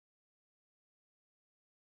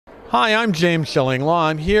Hi, I'm James Schilling-Law.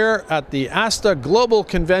 I'm here at the ASTA Global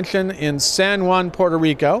Convention in San Juan, Puerto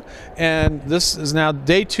Rico, and this is now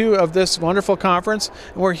day 2 of this wonderful conference.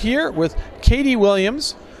 And we're here with Katie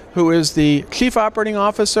Williams, who is the Chief Operating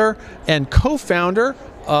Officer and co-founder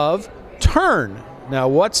of Tern. Now,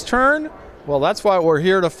 what's Tern? Well, that's why we're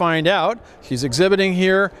here to find out. She's exhibiting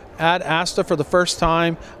here at ASTA for the first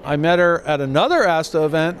time. I met her at another ASTA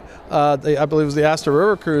event, I believe it was the ASTA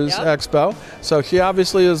River Cruise Expo. So she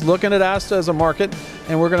obviously is looking at ASTA as a market,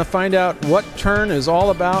 and we're going to find out what Tern is all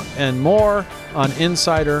about and more on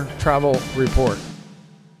Insider Travel Report.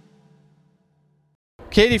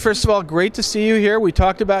 Katie, first of all, great to see you here. We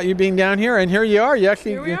talked about you being down here, and here you are.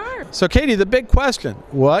 Here we are. So Katie, the big question,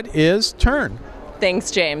 what is Tern?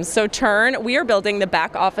 Thanks, James. So Tern, we are building the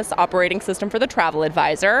back office operating system for the travel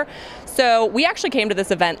advisor. So we actually came to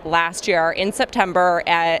this event last year in September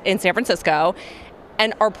in San Francisco.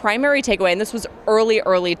 And our primary takeaway, and this was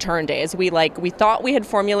early Tern days, we thought we had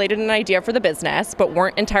formulated an idea for the business, but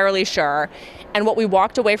weren't entirely sure. And what we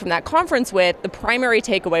walked away from that conference with, the primary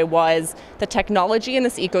takeaway was the technology in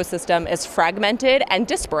this ecosystem is fragmented and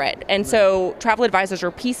disparate. And so travel advisors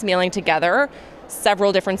are piecemealing together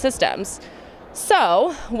several different systems.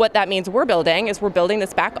 So what that means we're building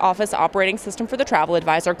this back office operating system for the travel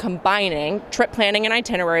advisor, combining trip planning and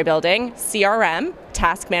itinerary building, CRM,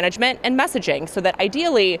 task management, and messaging, so that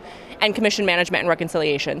ideally, and commission management and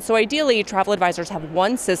reconciliation. So ideally, travel advisors have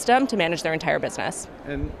one system to manage their entire business.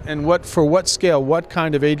 And what scale, what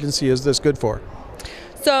kind of agency is this good for?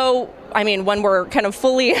 So, I mean, when we're kind of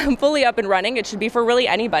fully up and running, it should be for really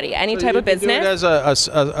anybody, any type of business. You can do it as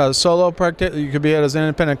a solo practitioner, you could be it as an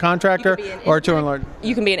independent contractor, or to enlarge.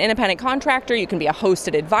 You can be an independent contractor, you can be a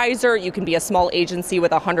hosted advisor, you can be a small agency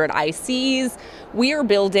with 100 ICs. We are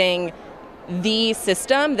building the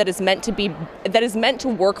system that is meant to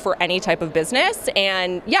work for any type of business.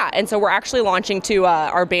 And so we're actually launching to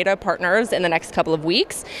our beta partners in the next couple of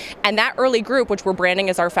weeks. And that early group, which we're branding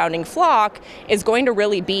as our founding flock, is going to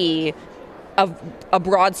really be a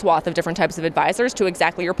broad swath of different types of advisors, to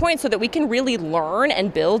exactly your point, so that we can really learn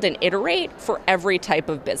and build and iterate for every type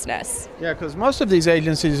of business. Yeah, because most of these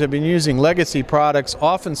agencies have been using legacy products,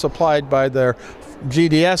 often supplied by their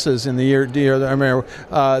GDSs in the year. I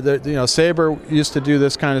remember, Sabre used to do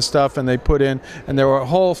this kind of stuff, and they put in, and there were a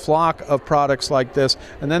whole flock of products like this.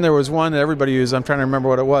 And then there was one that everybody used. I'm trying to remember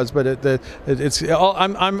what it was, but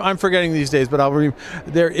I'm forgetting these days. But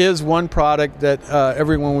there is one product that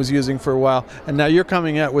everyone was using for a while, and now you're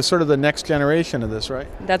coming out with sort of the next generation of this, right?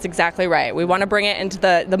 That's exactly right. We want to bring it into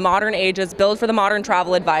the modern ages, build for the modern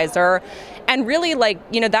travel advisor, and really,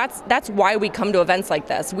 that's why we come to events like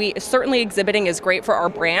this. We certainly, exhibiting is great for our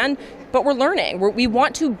brand, but we're learning. We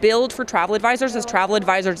want to build for travel advisors as travel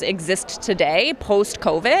advisors exist today,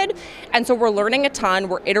 post-COVID. And so we're learning a ton,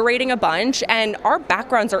 we're iterating a bunch, and our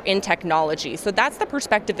backgrounds are in technology. So that's the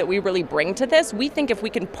perspective that we really bring to this. We think if we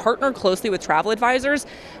can partner closely with travel advisors,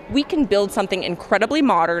 we can build something incredibly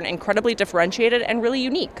modern, incredibly differentiated, and really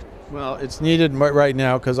unique. Well, it's needed right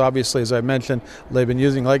now because obviously, as I mentioned, they've been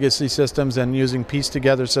using legacy systems and using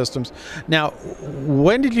pieced-together systems. Now,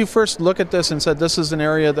 when did you first look at this and said this is an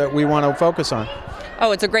area that we want to focus on?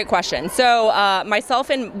 Oh, it's a great question. So myself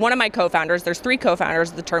and one of my co-founders, there's 3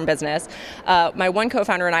 co-founders of the Tern business. My one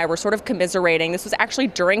co-founder and I were sort of commiserating. This was actually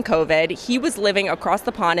during COVID. He was living across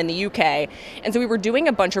the pond in the UK. And so we were doing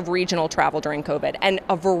a bunch of regional travel during COVID and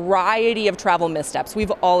a variety of travel missteps.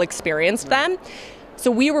 We've all experienced them. So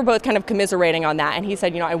we were both kind of commiserating on that. And he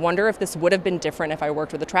said, I wonder if this would have been different if I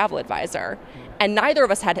worked with a travel advisor. And neither of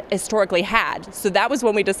us had historically had. So that was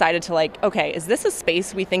when we decided to okay, is this a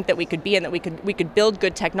space we think that we could be in, that we could build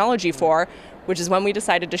good technology for? Which is when we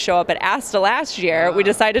decided to show up at ASTA last year. We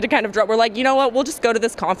decided to kind of we're like, you know what, we'll just go to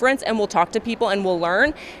this conference and we'll talk to people and we'll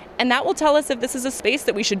learn. And that will tell us if this is a space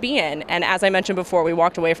that we should be in. And as I mentioned before, we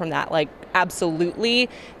walked away from that absolutely,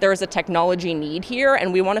 there is a technology need here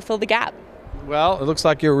and we want to fill the gap. Well, it looks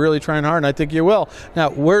like you're really trying hard, and I think you will.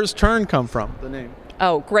 Now, where's Tern come from, the name?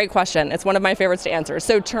 Oh, great question. It's one of my favorites to answer.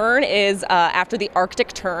 So Tern is after the Arctic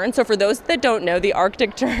tern. So for those that don't know, the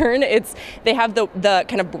Arctic tern, they have the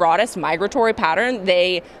kind of broadest migratory pattern.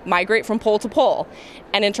 They migrate from pole to pole.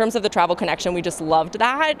 And in terms of the travel connection, we just loved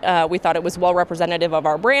that. We thought it was well representative of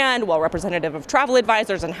our brand, well representative of travel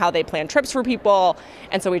advisors and how they plan trips for people.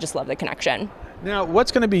 And so we just love the connection. Now,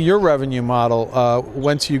 what's going to be your revenue model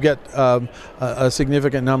once you get a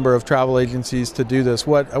significant number of travel agencies to do this?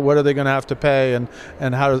 What are they going to have to pay,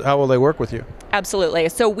 and how will they work with you? Absolutely.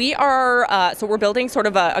 So we're building sort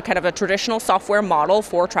of a kind of a traditional software model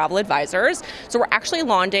for travel advisors. So we're actually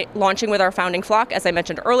launching with our founding flock, as I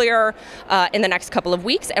mentioned earlier, in the next couple of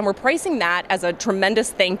weeks, and we're pricing that as a tremendous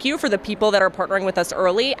thank you for the people that are partnering with us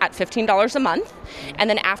early at $15 a month. And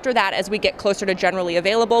then after that, as we get closer to generally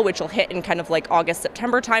available, which will hit in kind of like August,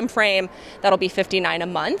 September timeframe, that'll be $59 a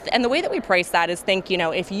month. And the way that we price that is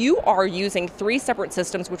if you are using 3 separate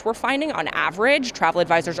systems, which we're finding on average travel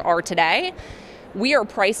advisors are today, we are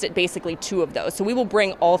priced at basically 2 of those. So we will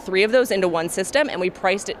bring all 3 of those into one system, and we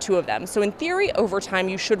priced at 2 of them. So in theory, over time,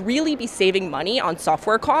 you should really be saving money on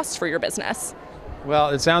software costs for your business. Well,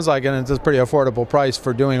 it sounds like it's a pretty affordable price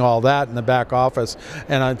for doing all that in the back office,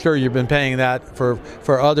 and I'm sure you've been paying that for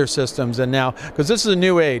other systems. And now, because this is a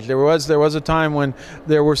new age, there was a time when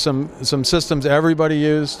there were some systems everybody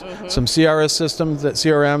used, some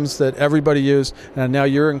CRMs that everybody used, and now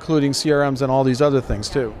you're including CRMs and all these other things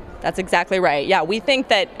too. That's exactly right. Yeah, we think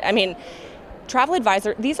that, travel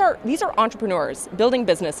advisor, these are entrepreneurs building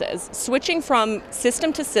businesses, switching from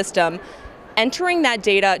system to system, entering that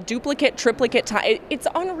data, duplicate, triplicate time. It's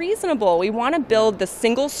unreasonable. We want to build the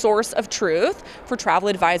single source of truth for travel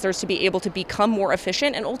advisors to be able to become more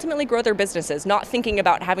efficient and ultimately grow their businesses, not thinking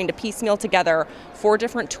about having to piecemeal together 4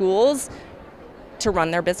 different tools to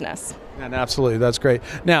run their business. And absolutely, that's great.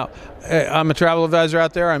 Now, I'm a travel advisor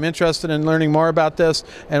out there. I'm interested in learning more about this,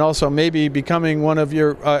 and also maybe becoming one of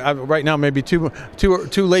your. Right now, maybe too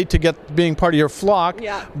late to being part of your flock.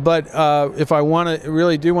 Yeah. But if I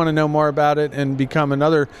really do want to know more about it and become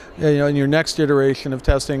another, in your next iteration of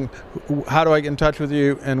testing, how do I get in touch with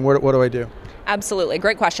you, and what do I do? Absolutely.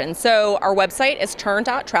 Great question. So our website is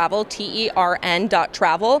tern.travel,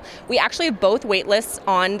 TERN.travel. We actually have both waitlists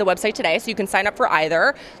on the website today, so you can sign up for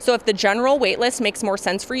either. So if the general waitlist makes more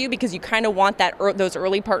sense for you because you kind of want those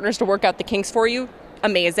early partners to work out the kinks for you,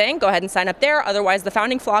 amazing. Go ahead and sign up there. Otherwise, the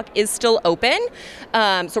founding flock is still open.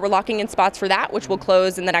 So we're locking in spots for that, which will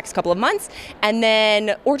close in the next couple of months. And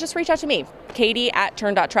then, or just reach out to me, Katie at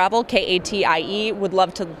tern.travel, KATIE. Would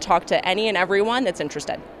love to talk to any and everyone that's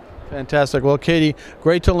interested. Fantastic. Well, Katie,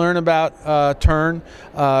 great to learn about Tern.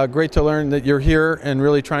 Great to learn that you're here and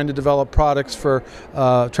really trying to develop products for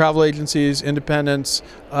travel agencies, independents,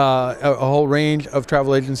 a whole range of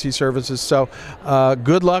travel agency services. So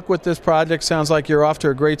good luck with this project. Sounds like you're off to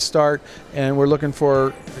a great start, and we're looking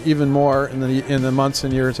for even more in the months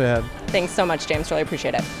and years ahead. Thanks so much, James. Really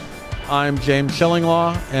appreciate it. I'm James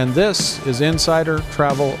Shillinglaw, and this is Insider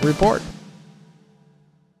Travel Report.